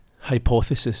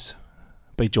Hypothesis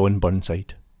by John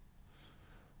Burnside.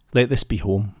 Let this be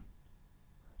home.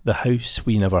 The house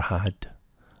we never had.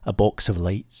 A box of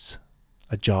lights.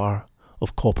 A jar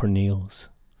of copper nails.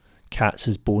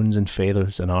 Cats' bones and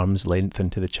feathers an arm's length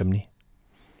into the chimney.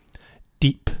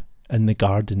 Deep in the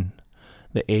garden,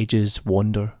 the edges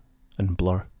wander and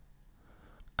blur.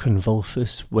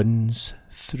 Convulsous winds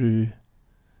through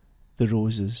the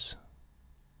roses.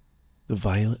 The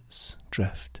violets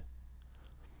drift,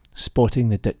 spotting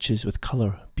the ditches with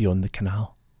colour beyond the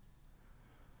canal.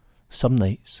 Some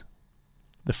nights,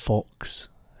 the fox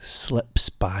slips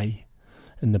by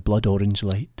in the blood-orange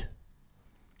light,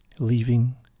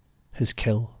 leaving his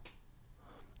kill.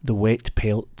 The wet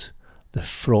pelt, the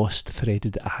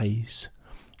frost-threaded eyes,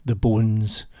 the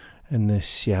bones in the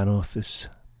cyanothus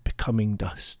becoming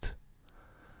dust,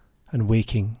 and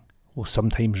waking will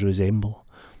sometimes resemble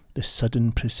the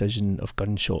sudden precision of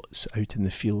gunshots out in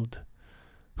the field,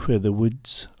 where the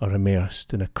woods are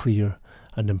immersed in a clear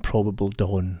and improbable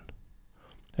dawn,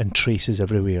 and traces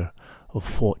everywhere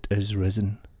of what is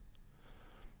risen.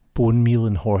 Bone meal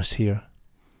and horsehair,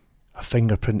 a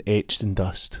fingerprint etched in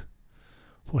dust.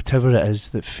 Whatever it is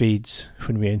that fades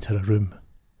when we enter a room,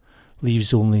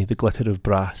 leaves only the glitter of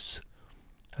brass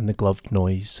and the gloved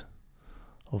noise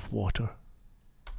of water.